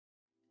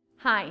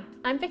Hi,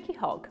 I'm Vicky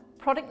Hogg,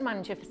 Product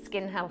Manager for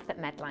Skin Health at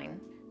Medline.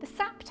 The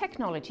SAP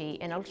technology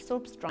in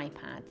Ultrasorbs dry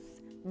pads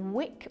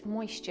wick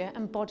moisture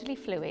and bodily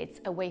fluids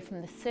away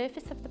from the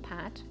surface of the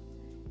pad,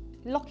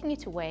 locking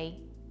it away,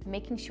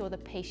 making sure the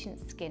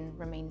patient's skin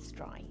remains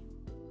dry.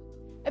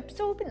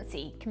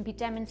 Absorbency can be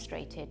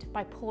demonstrated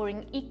by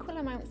pouring equal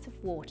amounts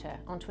of water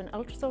onto an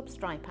Ultrasorbs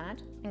dry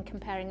pad and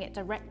comparing it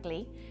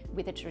directly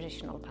with a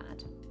traditional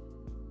pad.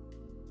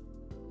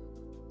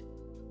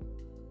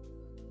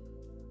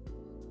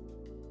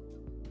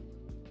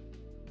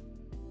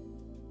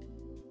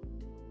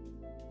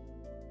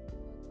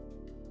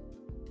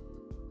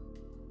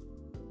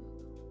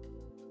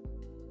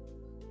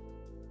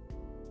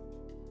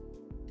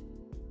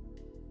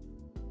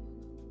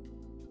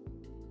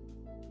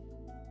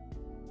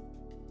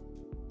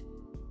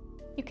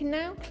 You can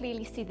now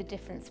clearly see the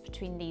difference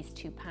between these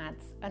two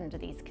pads under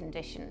these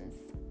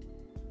conditions.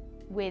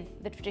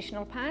 With the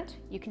traditional pad,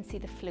 you can see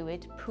the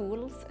fluid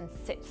pools and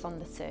sits on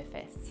the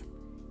surface.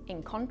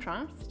 In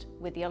contrast,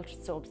 with the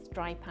Ultrasorbs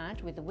dry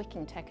pad with the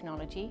wicking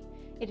technology,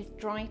 it is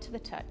dry to the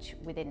touch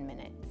within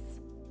minutes.